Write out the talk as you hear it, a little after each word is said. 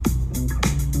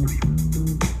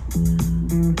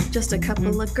Just a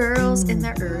couple of girls in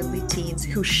their early teens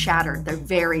who shattered their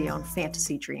very own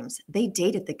fantasy dreams. They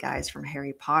dated the guys from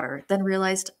Harry Potter, then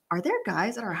realized, are there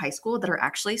guys at our high school that are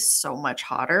actually so much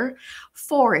hotter?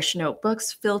 Four-ish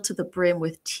notebooks filled to the brim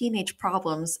with teenage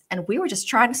problems, and we were just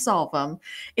trying to solve them.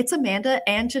 It's Amanda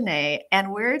and Jenae,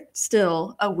 and we're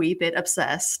still a wee bit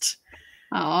obsessed.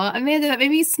 Oh, Amanda, that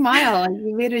made me smile.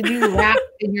 You made a new rap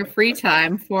in your free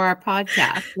time for our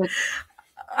podcast.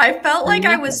 I felt like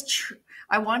I was...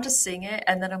 I wanted to sing it,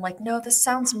 and then I'm like, no, this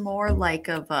sounds more like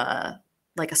a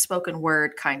spoken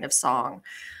word kind of song.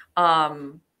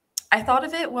 I thought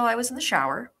of it while I was in the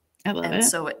shower. I love it.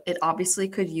 So it obviously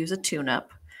could use a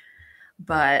tune-up.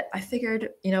 But I figured,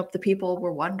 the people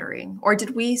were wondering. Or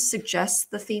did we suggest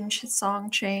the theme song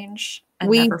change and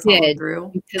never followed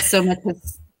through? Because so much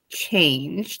has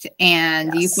changed,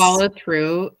 and you follow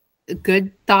through.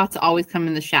 Good thoughts always come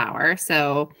in the shower.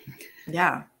 So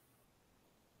yeah.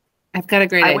 I've got a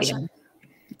great idea. You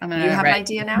have an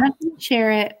idea now? I'm not going to share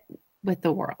it with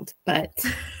the world, but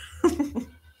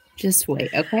just wait,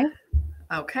 okay?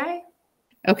 Okay.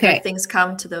 Good things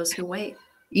come to those who wait.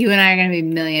 You and I are going to be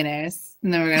millionaires,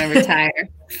 and then we're going to retire.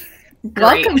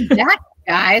 Welcome back,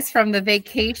 guys, from the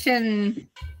vacation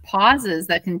pauses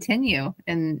that continue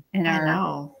in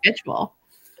our schedule.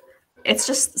 It's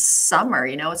just summer,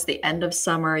 it's the end of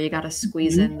summer. You got to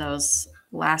squeeze in those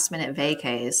last-minute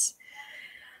vacays.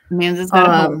 Amanda's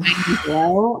got a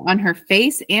glow on her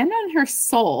face and on her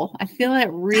soul. I feel it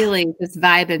really just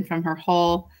vibing from her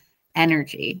whole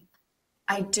energy.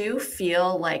 I do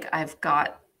feel like I've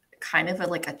got kind of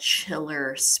a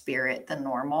chiller spirit than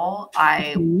normal.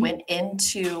 I went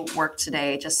into work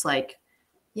today just like,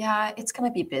 yeah, it's going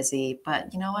to be busy,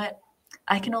 but you know what?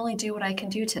 I can only do what I can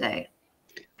do today.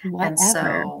 Whatever. And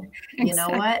so, you know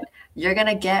what? You're going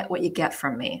to get what you get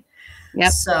from me.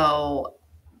 Yep. So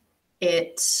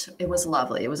it was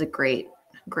lovely. It was a great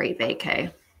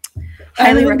vacay.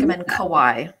 Highly recommend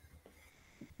Kauai.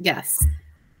 Yes.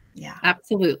 Yeah.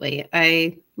 Absolutely.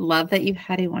 I love that you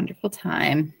had a wonderful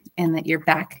time and that you're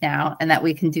back now and that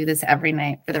we can do this every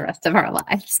night for the rest of our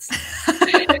lives.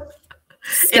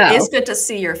 It is good to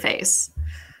see your face.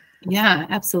 Yeah,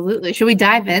 absolutely. Should we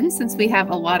dive in since we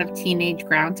have a lot of teenage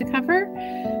ground to cover?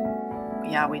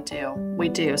 Yeah, we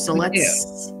do. So let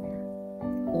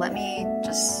me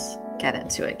just get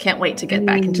into it. Can't wait to get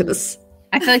back into this.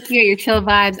 I feel like you got your chill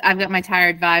vibes. I've got my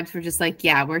tired vibes. We're just like,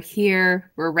 yeah, we're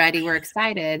here. We're ready. We're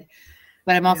excited.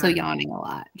 But I'm also yawning a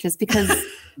lot just because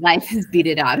life has beat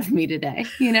it out of me today,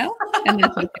 And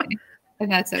that's okay.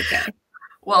 And that's okay.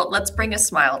 Well, let's bring a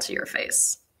smile to your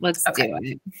face. Let's do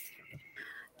it.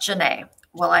 Jenae,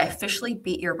 well, I officially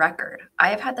beat your record. I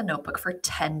have had the notebook for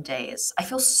 10 days. I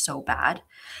feel so bad.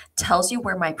 Tells you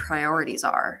where my priorities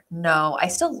are. No, I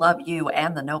still love you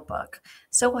and the notebook.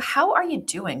 So how are you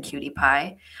doing, cutie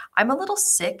pie? I'm a little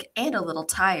sick and a little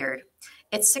tired.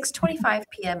 It's 6:25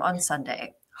 p.m. on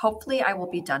Sunday. Hopefully I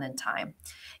will be done in time.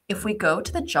 If we go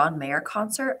to the John Mayer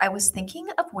concert, I was thinking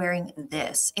of wearing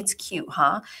this. It's cute,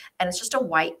 huh? And it's just a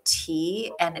white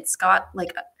tee and it's got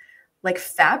like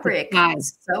fabric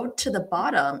sewed to the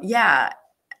bottom. Yeah.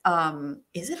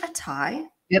 Is it a tie?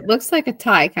 It looks like a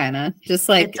tie, kind of. Just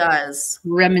like it does.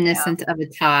 Reminiscent of a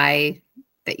tie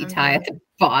that you tie at the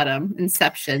bottom.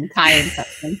 Inception. It's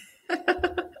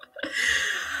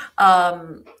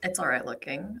all right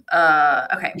looking.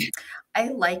 Okay. I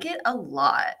like it a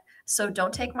lot. So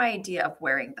don't take my idea of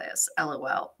wearing this.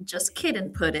 LOL. Just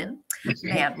kidding, puddin'.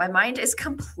 Man, my mind is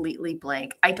completely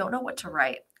blank. I don't know what to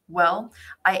write. Well,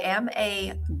 I am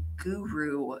a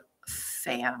guru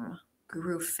fan.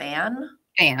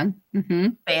 Mm-hmm.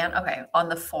 Fan. Okay. On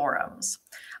the forums.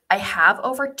 I have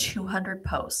over 200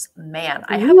 posts. Man,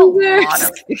 I have a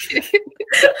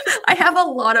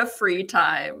lot of free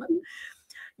time.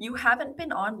 You haven't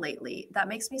been on lately. That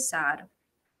makes me sad.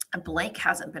 And Blank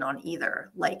hasn't been on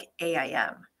either, like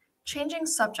AIM. Changing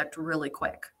subject really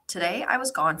quick. Today, I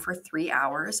was gone for 3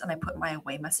 hours and I put my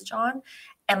away message on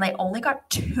and I only got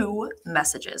 2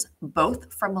 messages,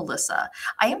 both from Melissa.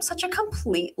 I am such a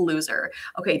complete loser.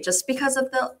 Okay, just because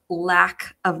of the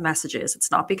lack of messages.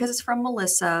 It's not because it's from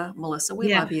Melissa. Melissa,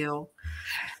 we love you.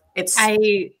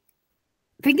 I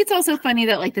think it's also funny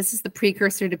that this is the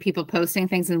precursor to people posting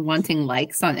things and wanting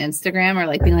likes on Instagram or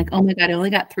being like, oh my God, I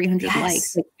only got 300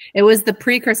 likes. It was the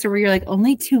precursor where you're like,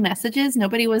 only 2 messages.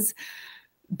 Nobody was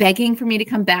begging for me to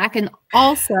come back. And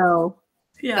also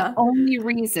the only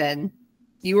reason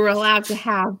you were allowed to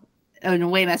have an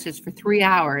away message for 3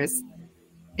 hours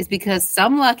is because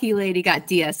some lucky lady got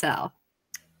DSL.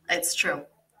 It's true.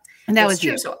 And that was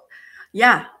true. So,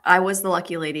 I was the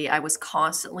lucky lady. I was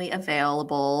constantly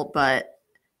available, but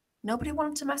Nobody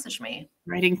wanted to message me.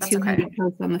 Writing That's okay. 200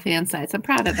 posts on the fan sites. I'm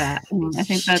proud of that. I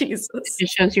think that Jesus. it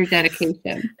shows your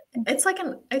dedication. It's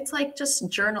like just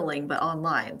journaling, but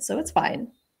online, so it's fine.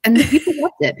 And the people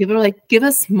loved it. People were like, give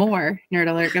us more, Nerd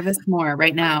Alert. Give us more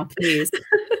right now, please.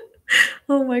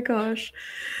 Oh my gosh.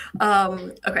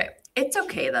 Okay. It's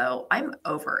okay though. I'm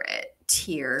over it.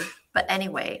 Tear. But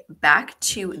anyway, back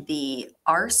to the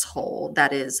arsehole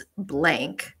that is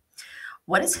blank.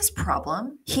 What is his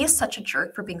problem? He is such a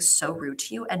jerk for being so rude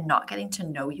to you and not getting to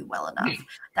know you well enough.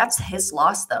 That's his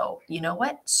loss, though. You know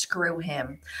what? Screw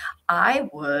him. I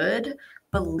would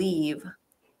believe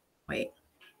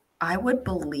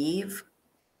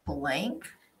blank.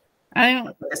 I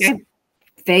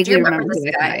vaguely remember who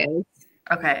this guy is.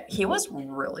 Okay. He was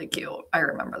really cute. I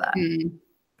remember that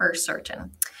for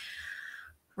certain.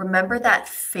 Remember that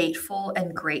fateful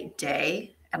and great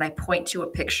day? And I point to a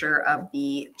picture of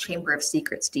the Chamber of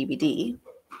Secrets DVD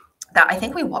that I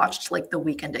think we watched like the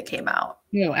weekend it came out.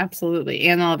 No, absolutely.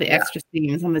 And all the extra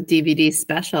scenes on the DVD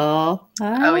special.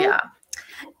 Oh, yeah.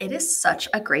 It is such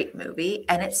a great movie,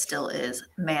 and it still is.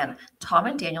 Man, Tom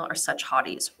and Daniel are such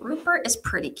hotties. Rupert is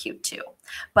pretty cute too,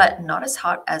 but not as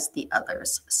hot as the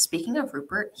others. Speaking of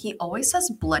Rupert, he always says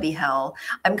bloody hell.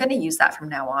 I'm going to use that from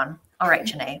now on. All right,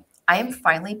 Jenae. I am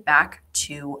finally back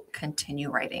to continue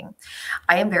writing.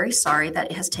 I am very sorry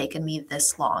that it has taken me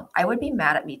this long. I would be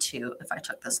mad at me too if I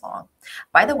took this long.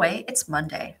 By the way, it's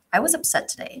Monday. I was upset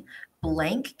today.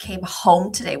 Blank came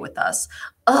home today with us.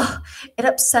 Ugh, it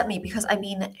upset me because, I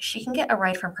mean, she can get a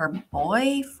ride from her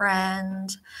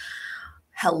boyfriend.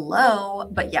 Hello.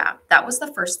 But yeah, that was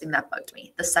the first thing that bugged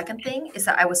me. The second thing is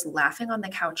that I was laughing on the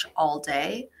couch all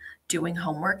day doing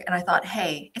homework, and I thought,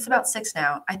 hey, it's about 6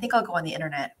 now. I think I'll go on the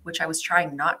internet, which I was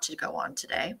trying not to go on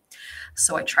today.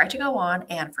 So I tried to go on,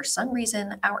 and for some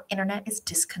reason, our internet is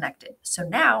disconnected. So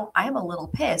now I am a little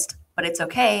pissed, but it's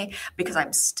okay because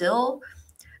I'm still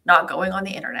not going on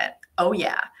the internet. Oh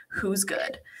yeah, who's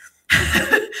good?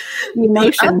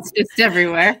 Emotions just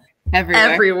everywhere.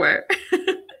 Everywhere.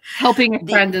 Helping a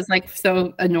friend is like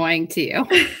so annoying to you.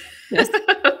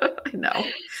 I know.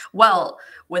 Well,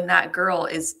 when that girl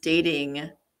is dating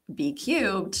B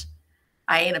Cubed,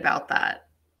 I ain't about that.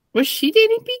 Was she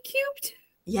dating B Cubed?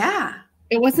 Yeah.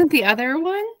 It wasn't the other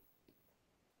one?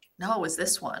 No, it was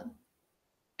this one.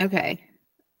 Okay.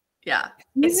 Yeah.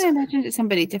 Maybe I imagined it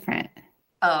somebody different.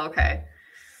 Oh, okay.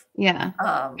 Yeah.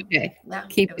 Okay. Yeah,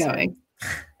 keep going.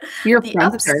 You're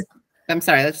friends with her. I'm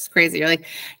sorry, that's just crazy. You're like,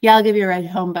 yeah, I'll give you a ride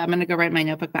home, but I'm gonna go write my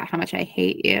notebook about how much I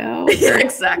hate you. Yeah,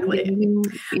 exactly.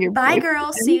 Bye,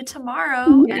 girl. See you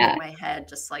tomorrow. Yeah. And in my head,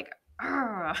 just like,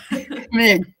 I'm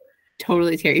gonna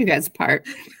totally tear you guys apart.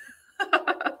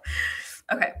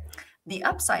 Okay. The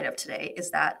upside of today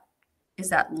is that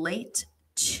late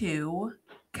 2,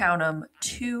 count them,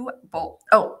 2 bowls.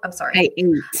 Oh, I'm sorry.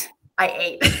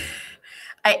 I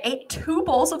ate 2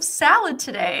 bowls of salad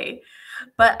today.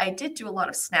 But I did do a lot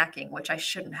of snacking, which I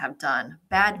shouldn't have done.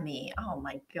 Bad me. Oh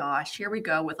my gosh. Here we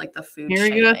go with like the food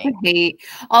shaming. Here we go with the hate.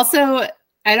 Also,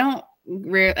 I don't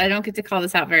get to call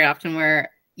this out very often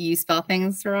where you spell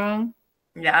things wrong.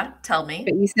 Yeah, tell me.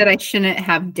 But you said I shouldn't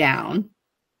have down.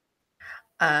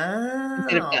 Oh.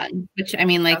 Instead of done. Which I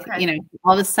mean, like, you know,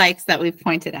 all the psychs that we've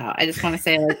pointed out. I just want to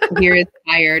say, like, here is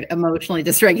tired, emotionally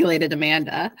dysregulated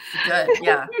Amanda. Good.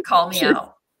 Yeah. Call me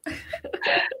out.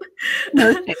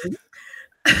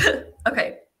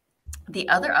 Okay. The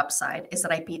other upside is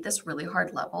that I beat this really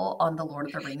hard level on the Lord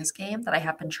of the Rings game that I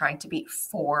have been trying to beat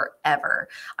forever.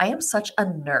 I am such a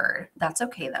nerd. That's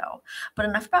okay though. But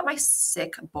enough about my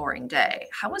sick, boring day.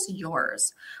 How was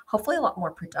yours? Hopefully a lot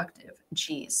more productive.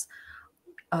 Jeez.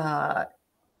 What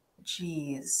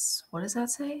does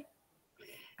that say?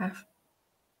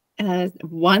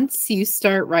 Once you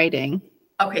start writing.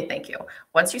 Okay, thank you.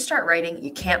 Once you start writing,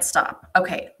 you can't stop.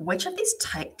 Okay, which of these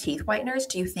teeth whiteners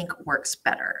do you think works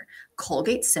better?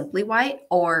 Colgate Simply White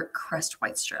or Crest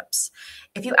White Strips?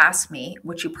 If you ask me,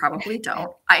 which you probably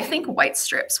don't, I think White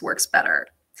Strips works better.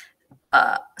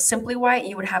 Simply White,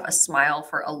 you would have to smile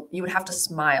for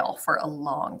a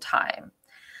long time.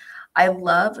 I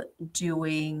love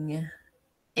doing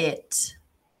it.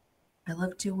 I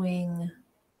love doing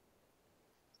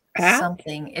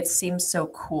something. It seems so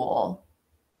cool.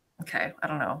 Okay, I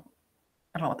don't know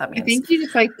what that means. I think you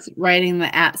just liked writing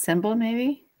the @ symbol,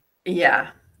 maybe?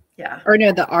 Yeah. Or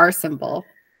no, the R symbol.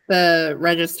 The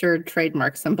registered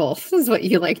trademark symbol is what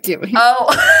you like doing.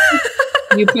 Oh.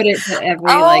 You put it to every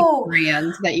like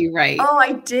brand that you write. Oh,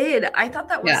 I did. I thought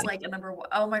that was like a number 1.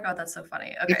 Oh my God, that's so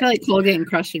funny. Okay. I feel like Colgate and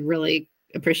Crush should really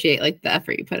appreciate like the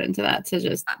effort you put into that to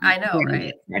just I know,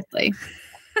 right? Correctly.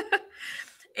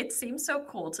 It seems so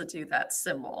cool to do that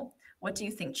symbol. What do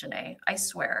you think, Jenae? I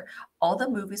swear, all the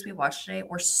movies we watched today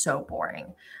were so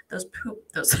boring. Those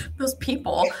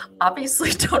people obviously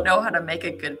don't know how to make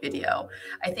a good video.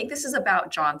 I think this is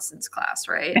about Johnson's class,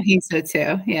 right? I think so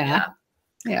too. Yeah. Yeah.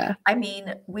 Yeah. I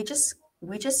mean, we just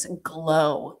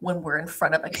glow when we're in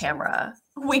front of a camera.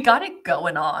 We got it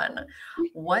going on.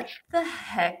 What the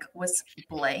heck was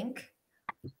blank?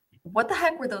 What the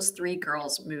heck were those three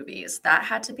girls movies? That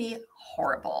had to be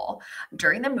horrible.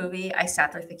 During the movie, I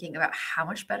sat there thinking about how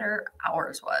much better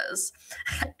ours was.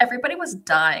 Everybody was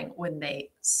dying when they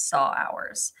saw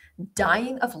ours,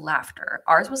 dying of laughter.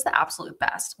 Ours was the absolute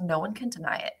best. No one can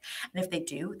deny it. And if they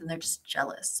do, then they're just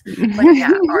jealous. But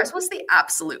yeah, ours was the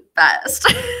absolute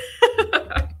best.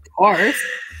 Of course.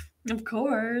 Of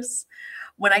course.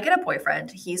 When I get a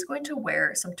boyfriend, he's going to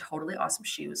wear some totally awesome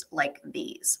shoes like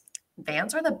these.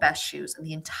 Vans are the best shoes in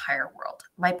the entire world.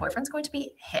 My boyfriend's going to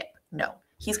be hip. No,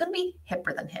 he's going to be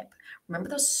hipper than hip. Remember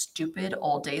those stupid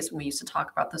old days when we used to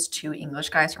talk about those two English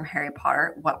guys from Harry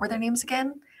Potter? What were their names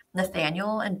again?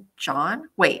 Nathaniel and John?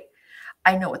 Wait,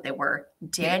 I know what they were.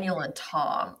 Daniel and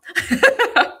Tom.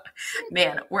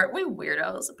 Man, weren't we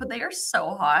weirdos? But they are so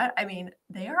hot. I mean,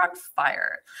 they are on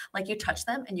fire. Like you touch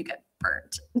them and you get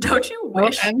burnt. Don't you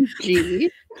wish? OMG.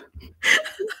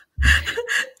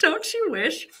 Don't you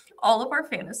wish all of our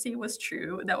fantasy was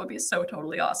true? That would be so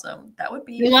totally awesome. That would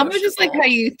be. I love just like how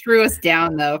you threw us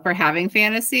down though for having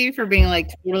fantasy, for being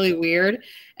like totally weird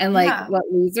and like what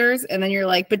losers. And then you're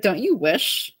like, but don't you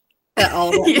wish that all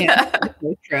of that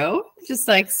was true? Just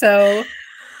like so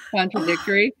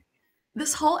contradictory.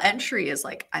 This whole entry is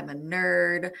like, I'm a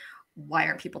nerd. Why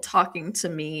aren't people talking to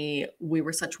me? We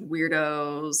were such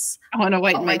weirdos. I want to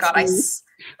whiten oh my god, I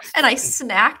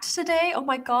snacked today. Oh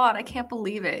my god, I can't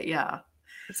believe it. Yeah.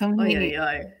 So many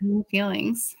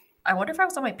feelings. I wonder if I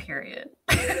was on my period.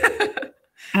 I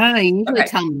don't know. You usually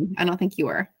tell me. I don't think you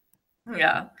were.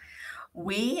 Yeah.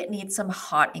 We need some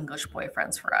hot English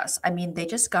boyfriends for us. I mean, they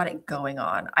just got it going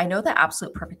on. I know the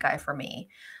absolute perfect guy for me.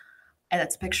 And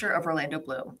it's a picture of Orlando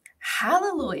Bloom.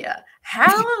 Hallelujah.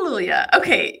 Hallelujah.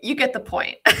 Okay, you get the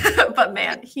point. But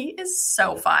man, he is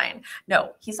so fine.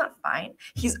 No, he's not fine.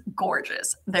 He's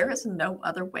gorgeous. There is no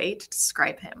other way to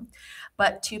describe him.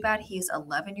 But too bad he's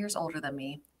 11 years older than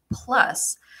me.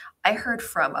 Plus, I heard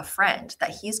from a friend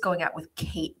that he's going out with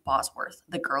Kate Bosworth,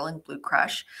 the girl in Blue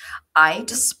Crush. I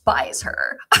despise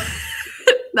her.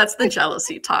 That's the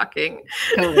jealousy talking.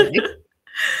 Totally.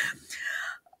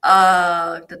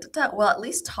 Well, at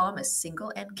least Tom is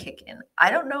single and kicking. I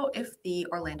don't know if the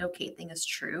Orlando Kate thing is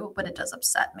true, but it does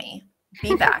upset me.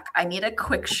 Be back. I need a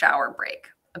quick shower break.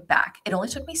 Back. It only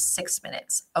took me 6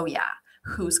 minutes. Oh yeah,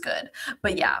 who's good?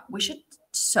 But yeah, we should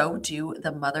so do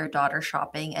the mother-daughter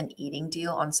shopping and eating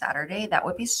deal on Saturday. That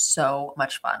would be so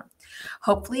much fun.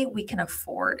 Hopefully we can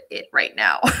afford it right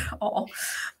now. Oh,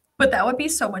 but that would be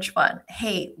so much fun.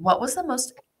 Hey, what was the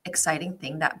most exciting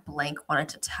thing that blank wanted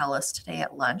to tell us today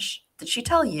at lunch? Did she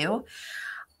tell you?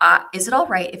 Is it all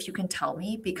right if you can tell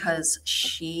me? Because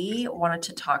she wanted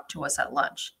to talk to us at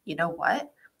lunch. You know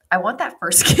what? I want that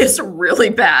first kiss really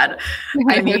bad.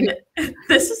 I mean,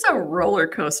 this is a roller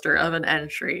coaster of an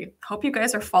entry. Hope you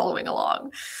guys are following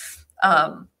along.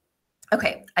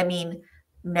 Okay. I mean,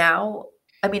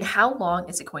 how long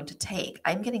is it going to take?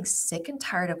 I'm getting sick and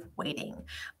tired of waiting.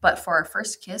 But for our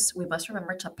first kiss, we must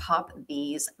remember to pop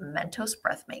these Mentos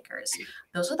breath makers.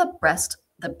 Those are the best.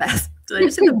 Did I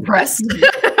just say the breast?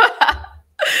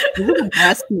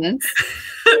 Best mints.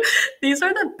 These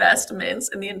are the best mints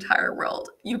in the entire world.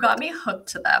 You got me hooked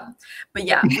to them. But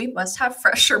yeah, we must have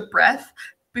fresher breath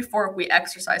before we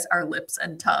exercise our lips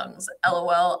and tongues.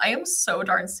 LOL. I am so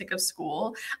darn sick of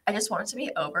school. I just want it to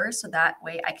be over so that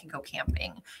way I can go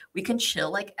camping. We can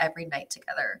chill like every night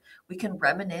together. We can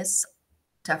reminisce,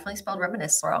 definitely spelled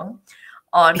reminisce wrong,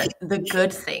 on the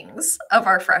good things of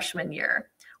our freshman year.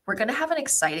 We're going to have an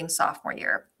exciting sophomore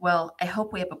year. Well, I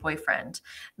hope we have a boyfriend.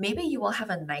 Maybe you will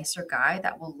have a nicer guy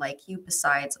that will like you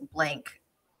besides blank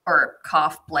or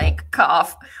cough, blank,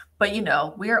 cough. But you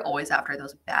know, we are always after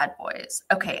those bad boys.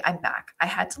 Okay, I'm back. I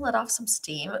had to let off some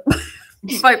steam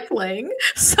by playing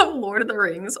some Lord of the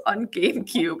Rings on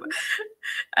GameCube.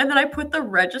 And then I put the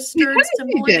registered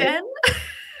symbol again.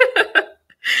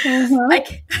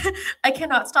 I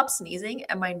cannot stop sneezing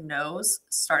and my nose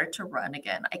started to run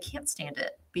again. I can't stand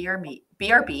it.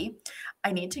 BRB.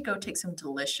 I need to go take some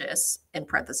delicious, in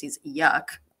parentheses, yuck,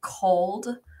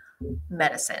 cold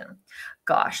medicine.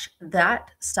 Gosh,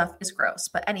 that stuff is gross.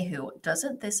 But anywho,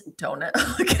 doesn't this donut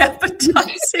look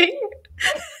appetizing?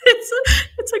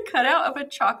 It's a cutout of a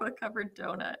chocolate covered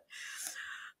donut.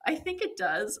 I think it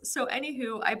does. So,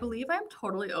 anywho, I believe I'm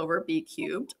totally over B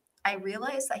cubed. I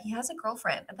realize that he has a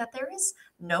girlfriend and that there is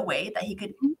no way that he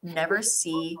could never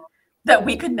see that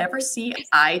we could never see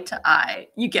eye to eye.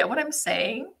 You get what I'm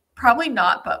saying? Probably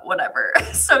not, but whatever.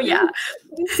 So yeah.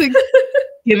 It's like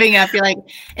giving up. You're like,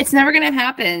 it's never gonna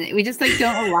happen. We just like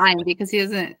don't align because he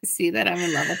doesn't see that I'm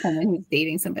in love with him and he's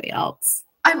dating somebody else.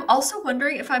 I'm also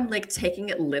wondering if I'm like taking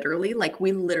it literally, like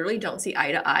we literally don't see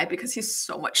eye to eye because he's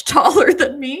so much taller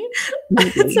than me.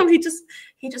 So he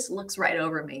just looks right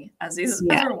over me as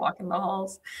we're walking the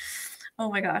halls.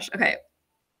 Oh my gosh. Okay.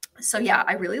 So yeah,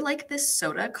 I really like this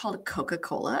soda called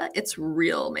Coca-Cola. It's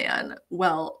real, man.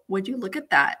 Well, would you look at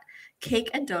that?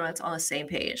 Cake and donuts on the same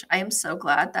page. I am so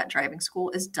glad that driving school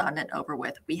is done and over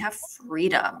with. We have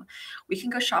freedom. We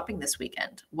can go shopping this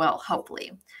weekend. Well,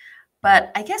 hopefully.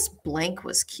 But I guess blank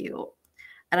was cute.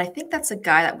 And I think that's a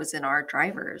guy that was in our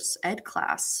driver's ed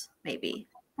class, maybe.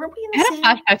 Weren't we in the same? I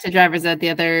had a flashback to driver's ed the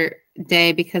other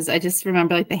day because I just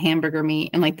remember like the hamburger meat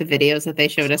and like the videos that they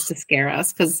showed us to scare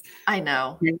us. Because I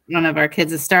know one of our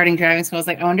kids is starting driving school. I was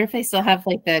like, I wonder if they still have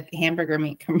like the hamburger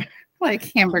meat,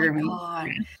 like hamburger meat.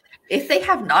 God. If they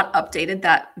have not updated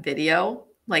that video,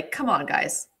 like, come on,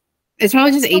 guys. It's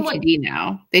probably just HD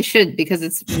now. They should, because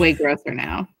it's way grosser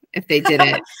now. If they did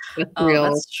it with real,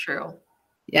 that's true.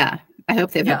 Yeah, I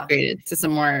hope they've upgraded to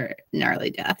some more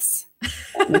gnarly deaths.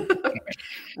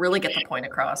 Really get the point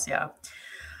across, yeah.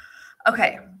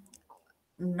 Okay.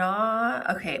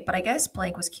 But I guess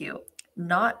blank was cute.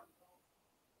 Not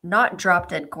Drop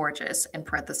Dead Gorgeous, in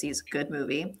parentheses, good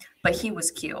movie, but he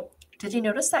was cute. Did you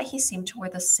notice that he seemed to wear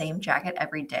the same jacket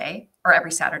every day or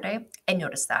every Saturday? I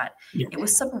noticed that. Yeah. It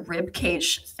was some rib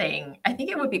cage thing. I think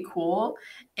it would be cool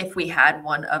if we had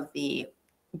one of the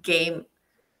game.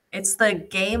 It's the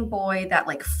Game Boy that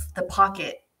like the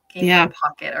pocket, Boy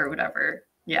Pocket or whatever.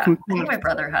 Yeah, I think my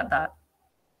brother had that.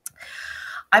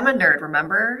 I'm a nerd,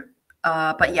 remember?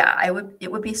 But yeah,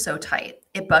 it would be so tight.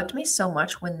 It bugged me so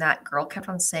much when that girl kept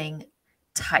on saying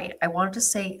tight. I wanted to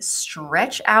say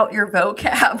stretch out your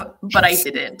vocab, but I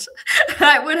didn't.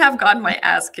 I would have gotten my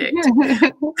ass kicked.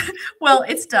 Well,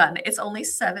 it's done. It's only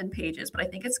 7 pages, but I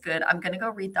think it's good. I'm gonna go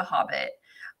read The Hobbit.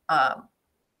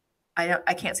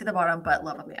 I can't see the bottom, but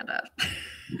love Amanda.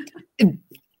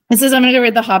 It says I'm gonna go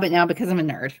read The Hobbit now because I'm a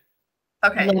nerd.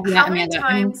 Okay. How many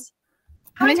times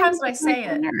did I say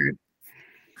it? Nerd.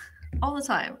 All the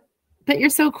time. But you're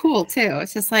so cool too.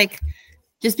 It's just like,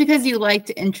 just because you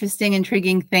liked interesting,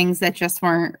 intriguing things that just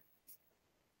weren't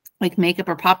like makeup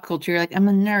or pop culture, you're like, I'm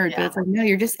a nerd. Yeah. But it's like, no,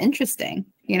 you're just interesting.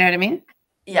 You know what I mean?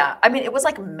 Yeah. I mean, it was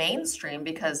like mainstream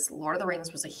because Lord of the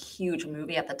Rings was a huge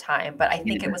movie at the time, but I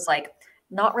think it was like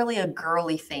not really a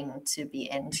girly thing to be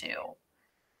into.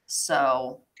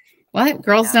 So what?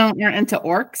 Girls aren't into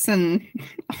orcs and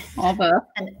all the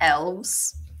and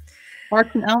elves.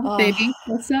 Orcs and elves, baby.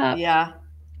 What's up? Yeah.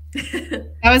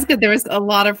 That was good. There was a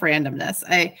lot of randomness.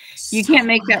 You can't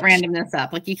make that randomness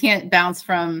up. Like you can't bounce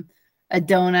from a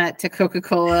donut to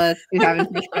Coca-Cola to having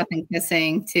fish breath and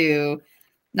kissing to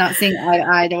not seeing eye to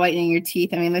eye to whitening your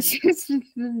teeth. I mean, that's just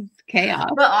chaos.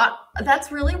 But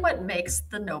that's really what makes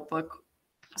the Notebook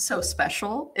so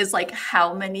special is like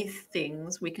how many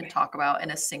things we can talk about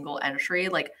in a single entry,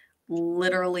 like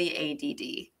literally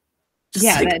ADD.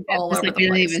 Just like all over the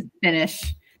place. Even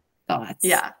finish thoughts.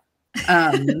 Yeah.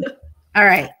 All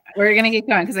right, we're gonna get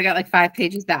going because I got like 5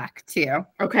 pages back too.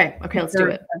 Okay, let's do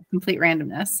it. Complete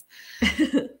randomness.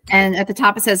 And at the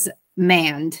top it says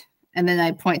manned, and then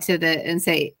I point to the and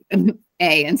say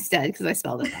A instead because I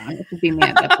spelled it wrong. It would be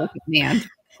manned. Manned.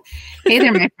 Hey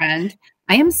there, my friend.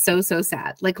 I am so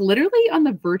sad, like literally on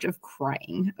the verge of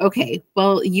crying. Okay,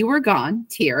 well, you were gone,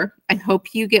 tear. I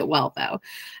hope you get well though.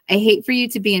 I hate for you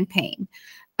to be in pain.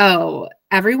 Oh,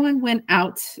 everyone went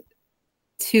out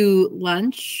to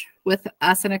lunch with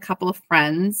us and a couple of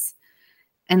friends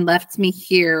and left me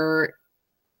here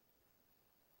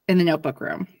in the notebook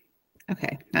room.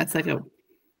 Okay, that's like a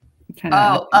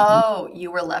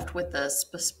you were left with this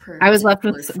person. I was left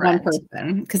with one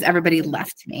person because everybody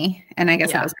left me, and I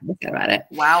guess I was pretty sad about it.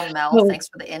 Wow, Mel, thanks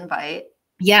for the invite.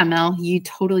 Yeah, Mel, you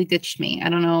totally ditched me. I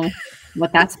don't know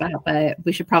what that's about, but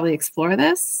we should probably explore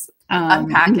this.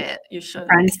 Unpack it. You should.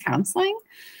 Friends counseling.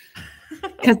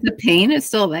 Because the pain is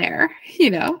still there,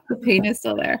 the pain is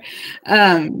still there.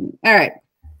 All right.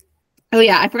 Oh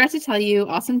yeah, I forgot to tell you,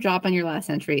 awesome job on your last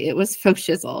entry. It was faux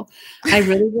shizzle. I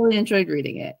really enjoyed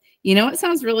reading it. You know what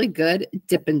sounds really good?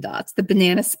 Dippin' Dots, the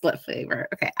banana split flavor.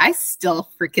 Okay, I still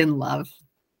freaking love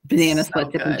banana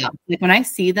split Dippin' Dots. Like when I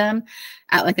see them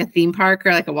at like a theme park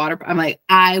or like a water park, I'm like,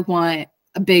 I want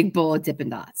a big bowl of Dippin'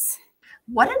 Dots.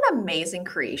 What an amazing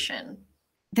creation.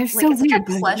 They're so it's weird.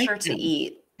 Such a pleasure to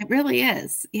eat. It really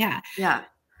is. Yeah. Yeah.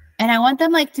 And I want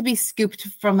them like to be scooped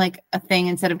from like a thing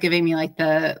instead of giving me like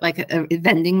a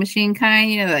vending machine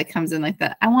kind, that comes in like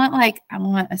that. I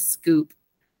want a scoop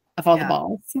of all the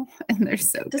balls, and they're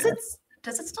so good.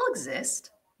 Does it still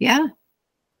exist? Yeah.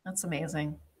 That's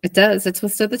amazing. It does. It's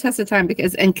withstood the test of time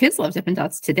and kids love Dippin'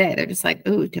 Dots today. They're just like,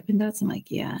 "Ooh, Dippin' Dots." I'm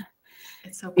like, yeah.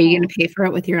 It's so cool. Are you going to pay for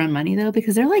it with your own money though?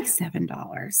 Because they're like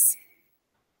 $7.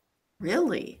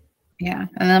 Really? Yeah.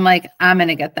 And I'm like, I'm going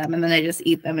to get them. And then I just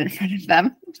eat them in front of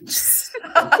them.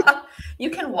 You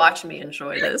can watch me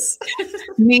enjoy this.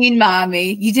 Mean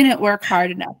mommy. You didn't work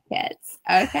hard enough, kids.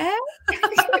 Okay.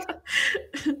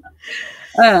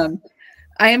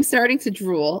 I am starting to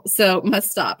drool, so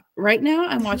must stop. Right now,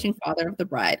 I'm watching Father of the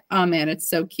Bride. Oh, man, it's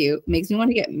so cute. Makes me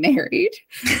want to get married.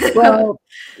 Well,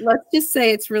 let's just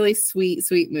say it's really sweet,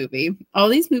 sweet movie. All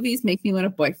these movies make me want a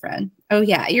boyfriend. Oh,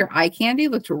 yeah, your eye candy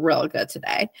looked real good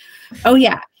today. Oh,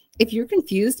 yeah, if you're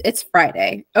confused, it's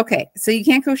Friday. Okay, so you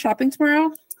can't go shopping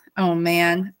tomorrow? Oh,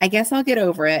 man, I guess I'll get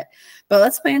over it. But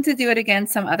let's plan to do it again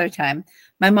some other time.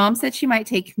 My mom said she might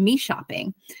take me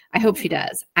shopping. I hope she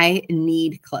does. I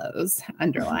need clothes.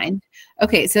 Underlined.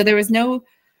 Okay, so there was no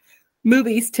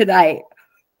movies tonight.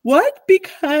 What?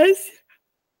 Because,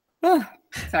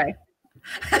 sorry.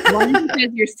 One,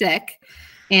 because you're sick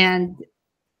and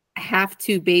have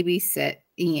to babysit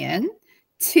Ian.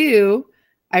 Two,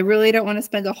 I really don't want to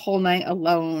spend a whole night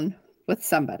alone with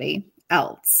somebody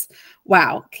else.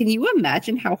 Wow. Can you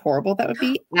imagine how horrible that would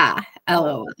be?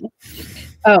 LOL.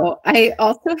 Oh, I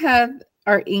also have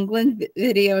our England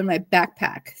video in my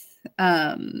backpack.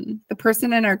 The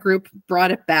person in our group brought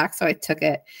it back, so I took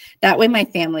it. That way my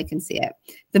family can see it.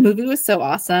 The movie was so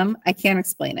awesome. I can't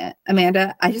explain it.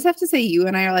 Amanda, I just have to say you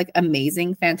and I are like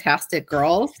amazing, fantastic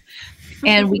girls,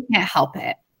 and we can't help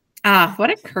it. What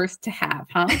a curse to have,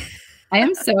 huh? I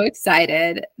am so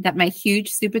excited that my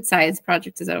huge stupid science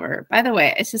project is over. By the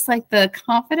way, it's just like the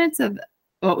confidence of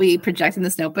what we project in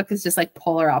this notebook is just like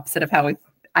polar opposite of how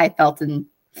I felt in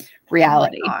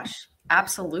reality. Oh my gosh,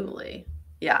 absolutely.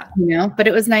 Yeah. But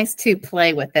it was nice to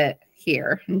play with it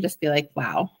here and just be like,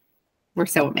 wow, we're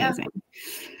so amazing.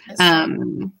 Yeah.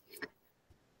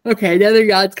 Okay, another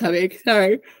yawn's coming.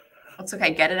 Sorry. That's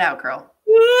okay. Get it out, girl.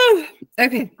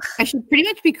 Okay. I should pretty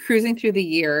much be cruising through the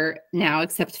year now,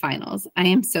 except finals. I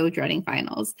am so dreading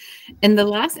finals. In the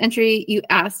last entry, you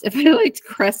asked if I liked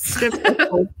Crest strips or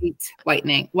Colgate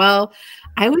whitening. Well,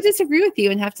 I would disagree with you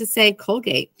and have to say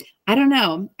Colgate. I don't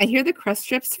know. I hear the Crest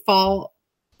strips fall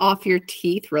off your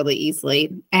teeth really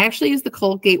easily. I actually use the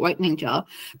Colgate whitening gel,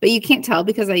 but you can't tell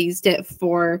because I used it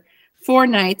for 4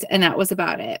 nights and that was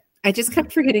about it. I just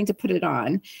kept forgetting to put it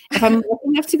on. If I'm lucky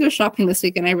enough to go shopping this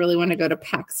weekend, I really want to go to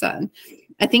PacSun.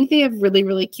 I think they have really,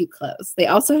 really cute clothes. They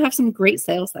also have some great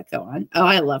sales that go on. Oh,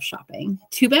 I love shopping.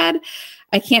 Too bad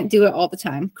I can't do it all the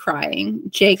time. Crying.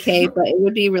 JK, but it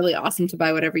would be really awesome to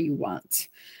buy whatever you want.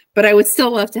 But I would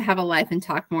still love to have a life and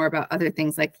talk more about other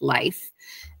things like life.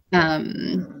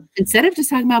 Instead of just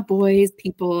talking about boys,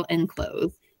 people, and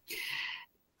clothes.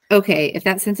 Okay, if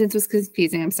that sentence was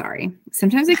confusing, I'm sorry.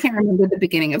 Sometimes I can't remember the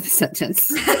beginning of the sentence.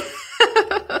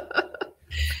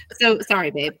 So,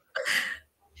 sorry, babe.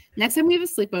 Next time we have a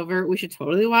sleepover, we should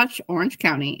totally watch Orange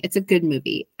County. It's a good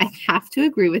movie. I have to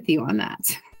agree with you on that.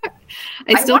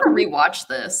 I still want to rewatch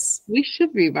this. We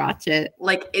should rewatch it.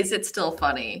 Like, is it still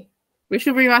funny? We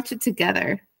should rewatch it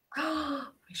together.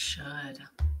 We should.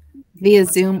 Via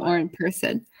Zoom or in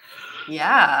person.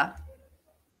 Yeah.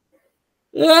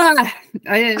 I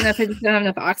didn't know if I just don't have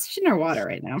enough oxygen or water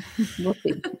right now. We'll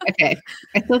see. Okay.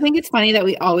 I still think it's funny that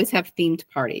we always have themed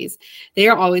parties. They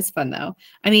are always fun, though.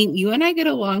 I mean, you and I get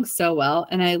along so well,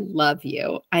 and I love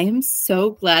you. I am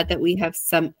so glad that we have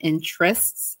some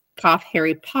interests. Cough,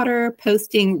 Harry Potter,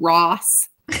 posting, Ross,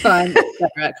 fun,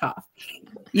 etc. Cough.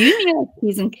 You and me like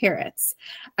peas and carrots.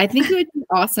 I think it would be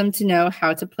awesome to know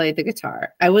how to play the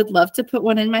guitar. I would love to put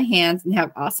one in my hands and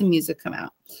have awesome music come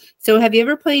out. So have you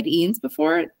ever played Ian's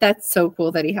before? That's so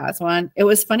cool that he has one. It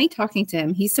was funny talking to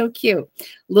him. He's so cute.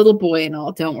 Little boy and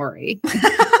all, don't worry.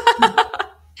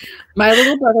 My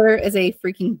little brother is a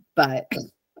freaking butt.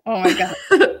 Oh my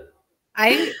God.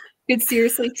 I could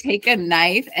seriously take a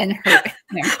knife and hurt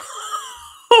him.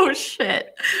 Oh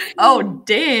shit. Oh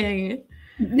dang.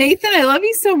 Nathan, I love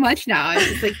you so much now.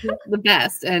 It's like the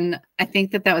best. And I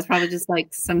think that was probably just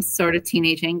like some sort of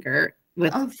teenage anger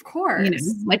with, of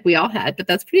course, like we all had, but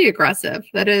that's pretty aggressive.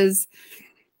 That is.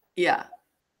 Yeah.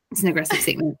 It's an aggressive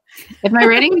statement. If my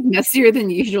writing is messier than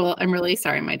usual, I'm really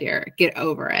sorry, my dear. Get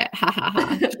over it. Ha ha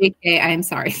ha. JK, I am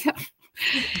sorry.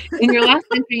 In your last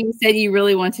entry, you said you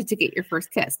really wanted to get your first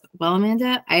kiss. Well,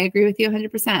 Amanda, I agree with you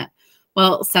 100%.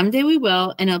 Well, someday we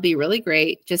will, and it'll be really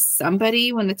great. Just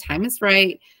somebody, when the time is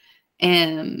right,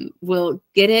 and we'll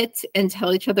get it and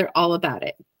tell each other all about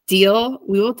it. Deal?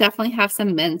 We will definitely have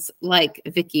some mints, like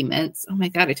Vicky mints. Oh my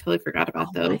God, I totally forgot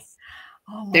about those.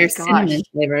 They're gosh. cinnamon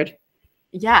flavored.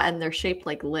 Yeah, and they're shaped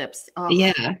like lips. Oh.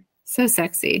 Yeah, so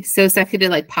sexy. So sexy to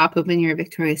like pop open your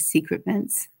Victoria's Secret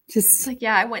mints. Just it's like,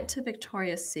 yeah, I went to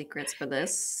Victoria's Secrets for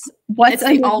this. What's it's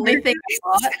the only thing I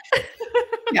bought.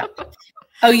 Yeah.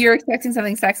 Oh, you're expecting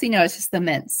something sexy? No, it's just the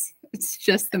mints. It's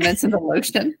just the mints and the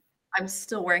lotion. I'm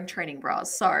still wearing training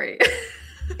bras. Sorry.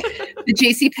 The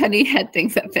JCPenney had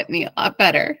things that fit me a lot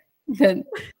better than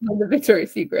the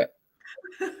Victoria's Secret.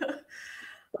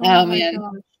 Oh man.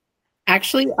 Gosh.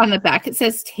 Actually, on the back, it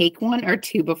says take 1 or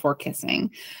 2 before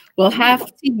kissing. We'll have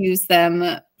to use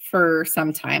them for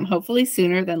some time, hopefully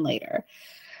sooner than later.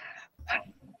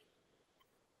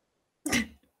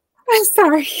 I'm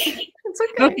sorry. It's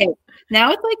okay. Okay.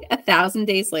 Now it's like 1,000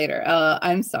 days later.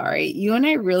 I'm sorry. You and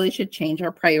I really should change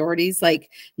our priorities, like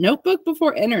notebook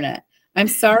before internet. I'm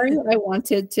sorry. I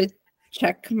wanted to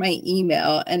check my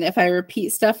email. And if I repeat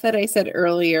stuff that I said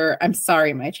earlier, I'm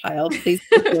sorry, my child. Please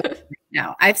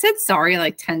now. I've said sorry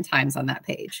like 10 times on that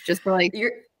page. Just for like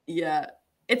yeah.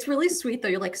 It's really sweet though.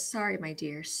 You're like, sorry, my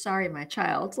dear. Sorry, my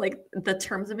child. Like the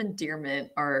terms of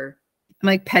endearment are I'm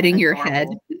like petting your head.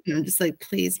 I'm just like,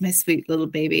 please, my sweet little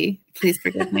baby, please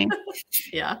forgive me.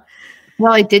 Yeah.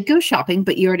 Well, I did go shopping,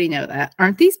 but you already know that.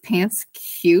 Aren't these pants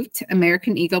cute?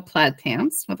 American Eagle plaid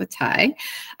pants with a tie.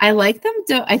 I like them.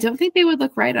 I don't think they would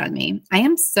look right on me. I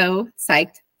am so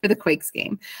psyched for the Quakes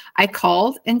game. I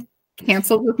called and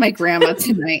canceled with my grandma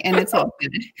tonight, and it's all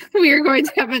good. We are going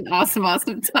to have an awesome,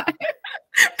 awesome time.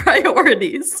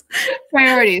 Priorities.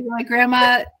 My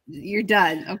grandma, you're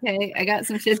done. Okay. I got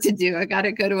some shit to do. I got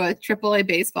to go to a AAA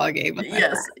baseball game. With my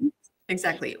friends.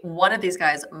 Exactly. One of these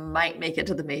guys might make it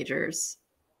to the majors.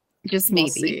 Just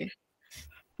maybe.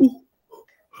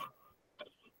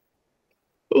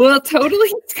 We'll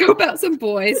totally scope out some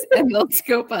boys and they'll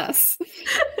scope us.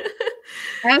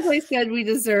 As I said, we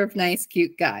deserve nice,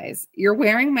 cute guys. You're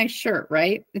wearing my shirt,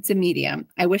 right? It's a medium.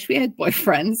 I wish we had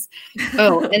boyfriends.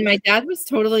 Oh, and my dad was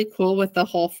totally cool with the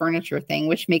whole furniture thing,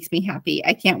 which makes me happy.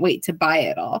 I can't wait to buy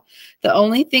it all. The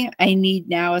only thing I need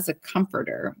now is a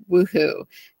comforter. Woohoo.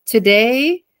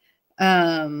 Today,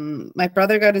 my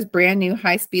brother got his brand new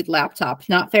high-speed laptop.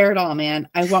 Not fair at all, man.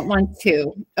 I want one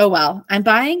too. Oh well, I'm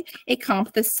buying a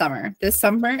comp this summer. This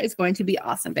summer is going to be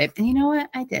awesome, babe. And you know what?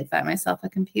 I did buy myself a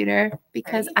computer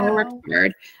because I worked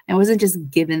hard. I wasn't just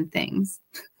given things.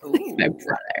 Like my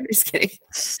brother. Just kidding.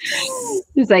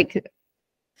 It's like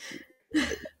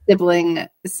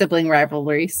sibling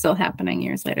rivalry still happening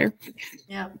years later.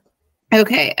 Yeah.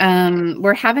 Okay,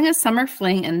 we're having a summer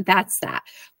fling, and that's that.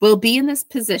 We'll be in this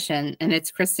position, and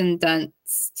it's Kristen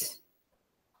Dunst.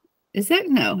 Is that?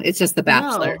 No, it's just The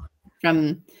Bachelor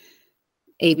from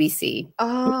ABC.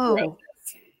 Oh.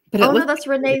 But no, that's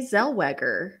Renee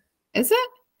Zellweger. Is it?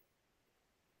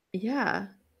 Yeah.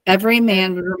 Every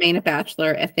man would remain a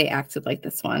bachelor if they acted like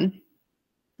this one.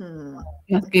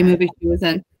 Must be a movie she was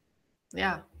in.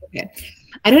 Yeah. Okay.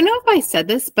 I don't know if I said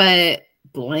this, but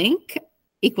blank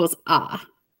equals ah.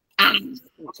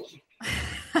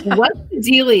 What's the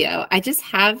dealio? I just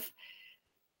have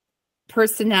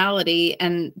personality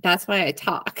and that's why I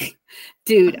talk.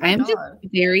 Dude, I am just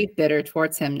very bitter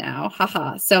towards him now.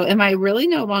 Haha. So am I really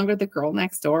no longer the girl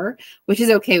next door? Which is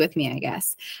okay with me, I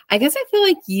guess. I feel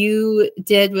like you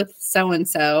did with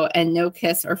so-and-so and no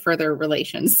kiss or further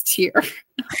relations tier.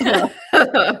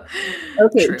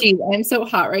 Okay, geez, I'm so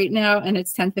hot right now and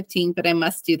it's 10:15, but I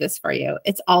must do this for you.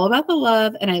 It's all about the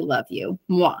love and I love you.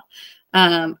 Mwah.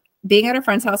 Being at a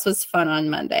friend's house was fun on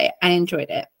Monday. I enjoyed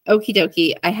it. Okie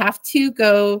dokie. I have to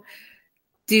go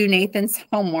do Nathan's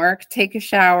homework, take a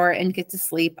shower, and get to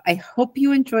sleep. I hope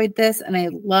you enjoyed this, and I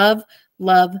love,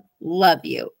 love, love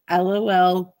you.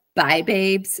 LOL. Bye,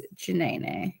 babes.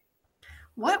 Jenae.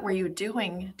 What were you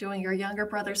doing your younger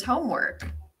brother's homework?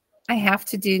 I have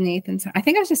to do Nathan's. I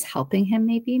think I was just helping him,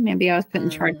 maybe. Maybe I was put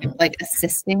in charge of, like,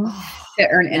 assisting to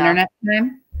earn internet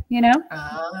time, you know?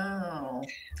 Oh.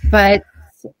 But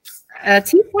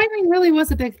teeth whitening really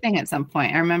was a big thing at some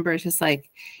point. I remember it's just like,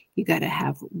 you got to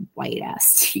have white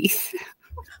ass teeth.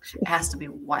 It has to be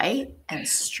white and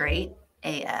straight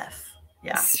AF.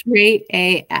 Yeah. Straight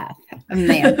AF.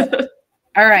 Man.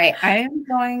 All right. I am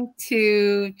going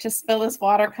to just fill this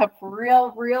water cup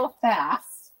real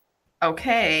fast.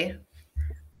 Okay.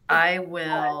 I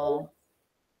will.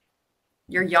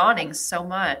 You're yawning so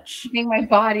much. I think my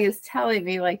body is telling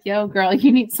me like, yo, girl,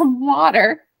 you need some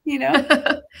water, you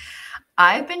know?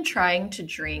 I've been trying to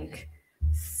drink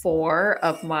 4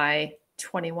 of my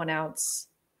 21-ounce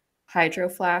hydro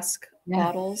flask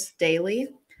bottles daily.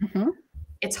 Mm-hmm.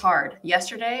 It's hard.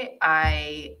 Yesterday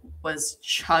I was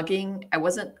chugging. I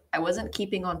wasn't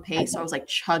keeping on pace. So I was like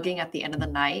chugging at the end of the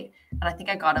night. And I think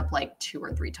I got up like 2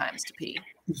 or 3 times to pee.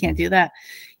 You can't do that.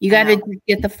 You got to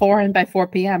get the 4 in by 4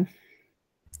 p.m.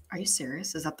 Are you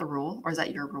serious? Is that the rule or is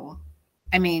that your rule?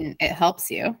 I mean, it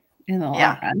helps you in the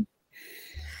long run.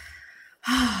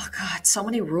 Oh God, so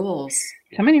many rules.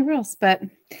 So many rules, but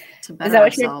is that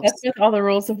what you're obsessed with? All the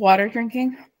rules of water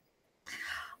drinking?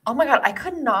 Oh my God, I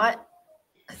could not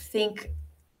think,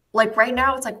 like right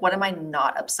now it's like, what am I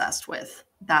not obsessed with?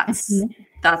 That's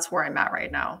where I'm at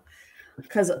right now.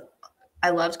 Because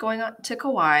I loved going to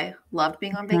Kauai, loved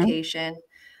being on vacation.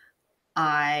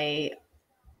 I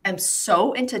am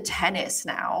so into tennis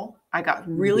now. I got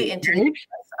really into the US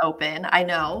Open. I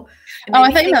know. Oh,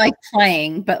 I thought you meant like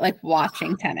playing, but like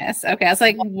watching tennis. Okay. I was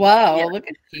like, whoa, look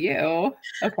at you.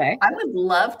 Okay. I would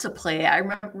love to play. I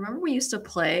remember we used to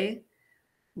play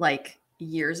like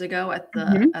years ago at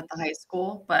the high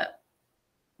school, but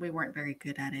we weren't very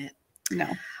good at it. No.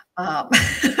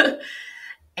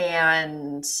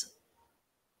 And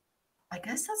I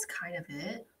guess that's kind of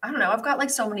it. I don't know. I've got like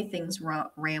so many things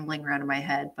rambling around in my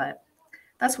head, but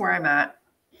that's where I'm at.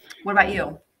 What about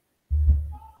you?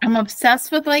 I'm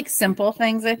obsessed with like simple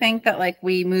things. I think that like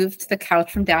we moved the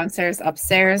couch from downstairs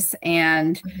upstairs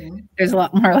and there's a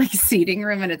lot more like seating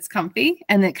room and it's comfy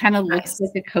and it kind of looks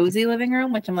like a cozy living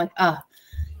room, which I'm like,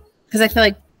 because I feel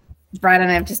like Brad and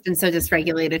I have just been so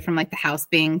dysregulated from like the house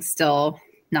being still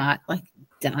not like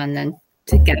done and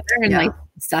together and like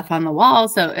stuff on the wall.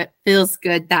 So it feels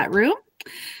good, that room.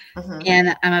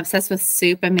 And I'm obsessed with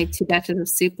soup. I made 2 batches of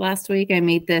soup last week. I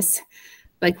made this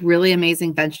like really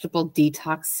amazing vegetable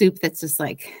detox soup that's just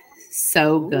like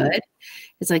so good.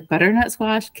 It's like butternut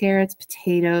squash, carrots,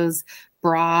 potatoes,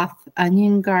 broth,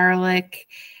 onion, garlic,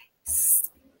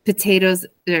 potatoes,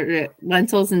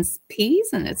 lentils, and peas.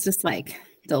 And it's just like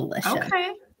delicious.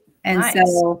 Okay. And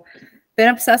so been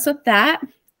obsessed with that.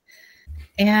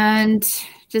 And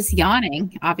just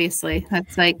yawning, obviously.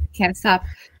 That's like, can't stop,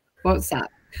 won't stop.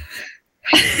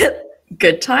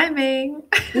 Good timing.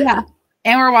 Yeah.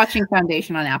 And we're watching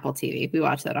Foundation on Apple TV. We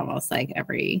watch that almost like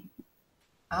every.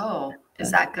 Oh,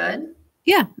 is that good?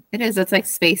 Yeah, it is. It's like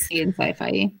spacey and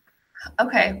sci-fi.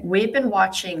 Okay. We've been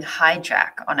watching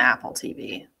Hijack on Apple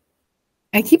TV.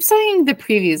 I keep seeing the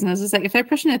previews and I was just like, if they're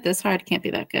pushing it this hard, it can't be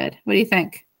that good. What do you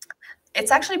think? It's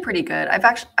actually pretty good. I've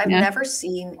never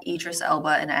seen Idris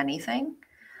Elba in anything,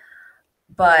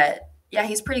 but yeah,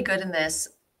 he's pretty good in this.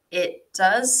 It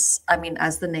does, I mean,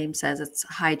 as the name says, it's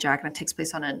hijack and it takes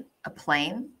place on a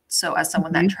plane. So as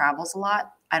someone that travels a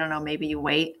lot, I don't know, maybe you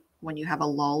wait when you have a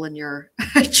lull in your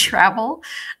travel.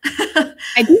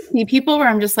 I do see people where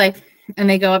I'm just like, and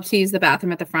they go up to use the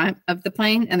bathroom at the front of the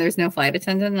plane and there's no flight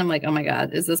attendant. And I'm like, oh my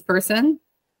God, is this person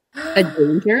a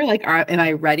danger? Like, am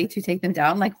I ready to take them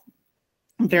down? Like,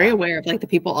 I'm very aware of like the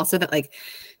people also that like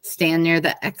stand near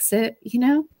the exit, you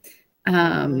know,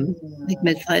 like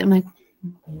mid-flight. I'm like,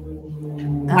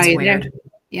 that's weird. There?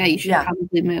 Yeah, you should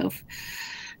probably move.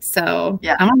 So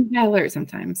I'm on high alert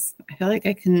sometimes. I feel like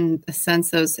I can sense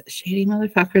those shady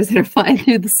motherfuckers that are flying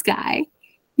through the sky,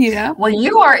 you know? Well,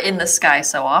 you are in the sky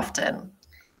so often.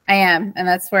 I am. And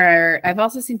that's where I've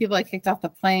also seen people like kicked off the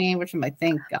plane, which I'm like,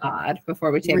 thank God,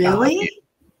 before we take off. Really?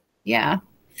 Yeah.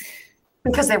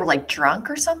 Because they were like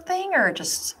drunk or something, or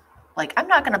just like, I'm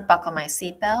not going to buckle my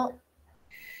seatbelt.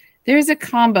 There's a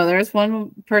combo. There was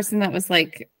one person that was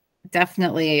like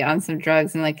definitely on some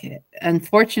drugs and like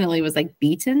unfortunately was like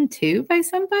beaten too by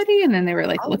somebody. And then they were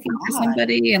like looking for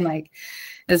somebody. And like,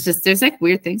 it's just, there's like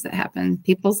weird things that happen.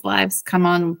 People's lives come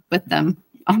on with them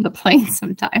on the plane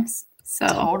sometimes. So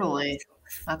totally.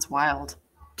 That's wild.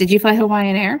 Did you fly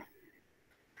Hawaiian Air?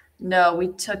 No, we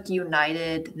took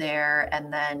United there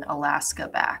and then Alaska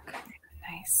back.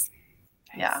 Nice.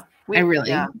 Yeah. I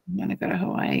really want to go to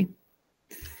Hawaii.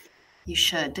 You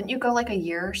should. Didn't you go like a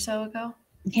year or so ago?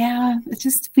 Yeah. It's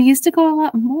just, we used to go a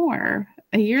lot more.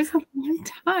 A year's a long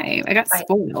time. I got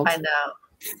spoiled. I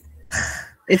know.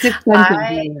 It's expensive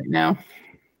right now.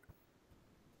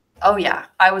 Oh, yeah.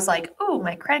 I was like, oh,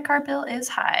 my credit card bill is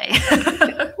high.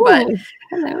 Ooh, but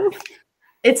hello.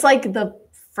 It's like the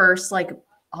first, like,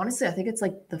 honestly, I think it's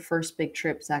like the first big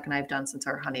trip Zach and I have done since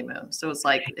our honeymoon. So it's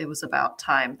like, it was about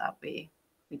time that we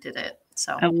did it.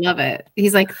 So I love it.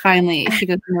 He's like, finally, she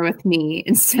goes there with me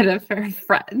instead of her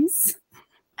friends.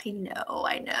 I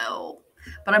know.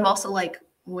 But I'm also like,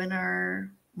 when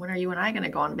are you and I going to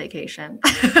go on vacation?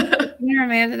 Yeah,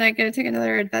 Amanda and I going to take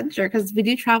another adventure because we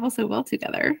do travel so well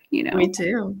together. You know, we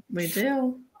do.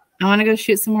 I want to go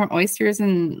shoot some more oysters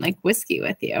and like whiskey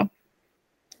with you.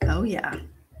 Oh yeah.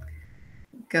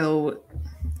 Go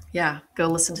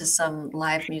listen to some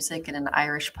live music in an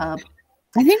Irish pub.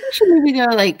 I think we should maybe go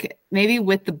like maybe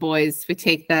with the boys. We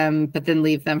take them, but then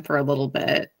leave them for a little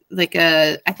bit. Like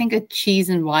I think a cheese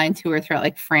and wine tour throughout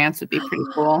like France would be pretty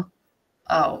cool.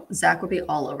 Oh, Zach would be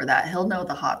all over that. He'll know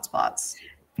the hot spots.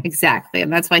 Exactly,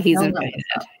 and that's why he's He'll invited.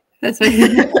 That's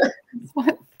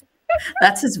why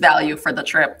that's his value for the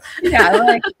trip. Yeah,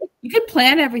 like you could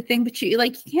plan everything, but you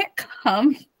can't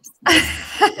come.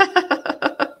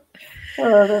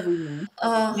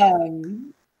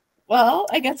 Well,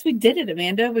 I guess we did it,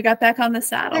 Amanda. We got back on the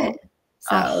saddle.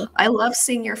 So I love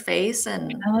seeing your face,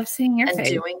 and I love seeing your face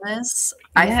doing this.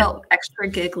 Yeah. I felt extra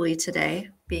giggly today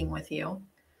being with you.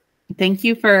 Thank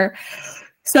you for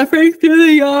suffering through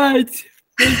the yards.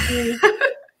 Thank you.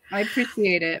 I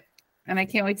appreciate it. And I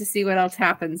can't wait to see what else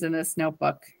happens in this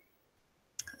notebook.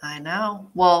 I know.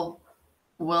 Well,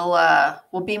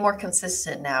 we'll be more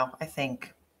consistent now, I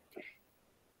think.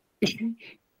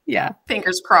 Yeah.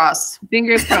 Fingers crossed.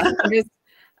 Fingers crossed. I'm just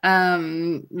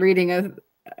reading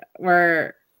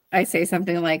where I say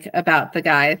something like about the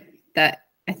guy that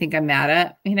I think I'm mad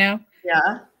at, Yeah.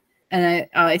 And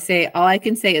I say, all I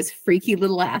can say is freaky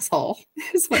little asshole.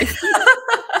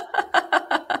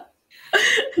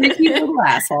 Freaky little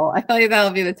asshole. I feel like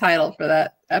that'll be the title for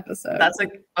that episode. That's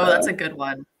a good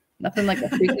one. Nothing like a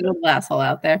freaky little asshole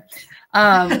out there.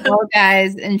 Well,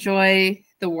 guys, enjoy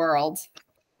the world.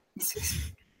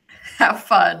 Have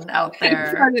fun out there.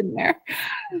 Have fun in there.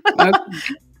 Okay.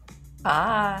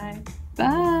 Bye.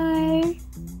 Bye.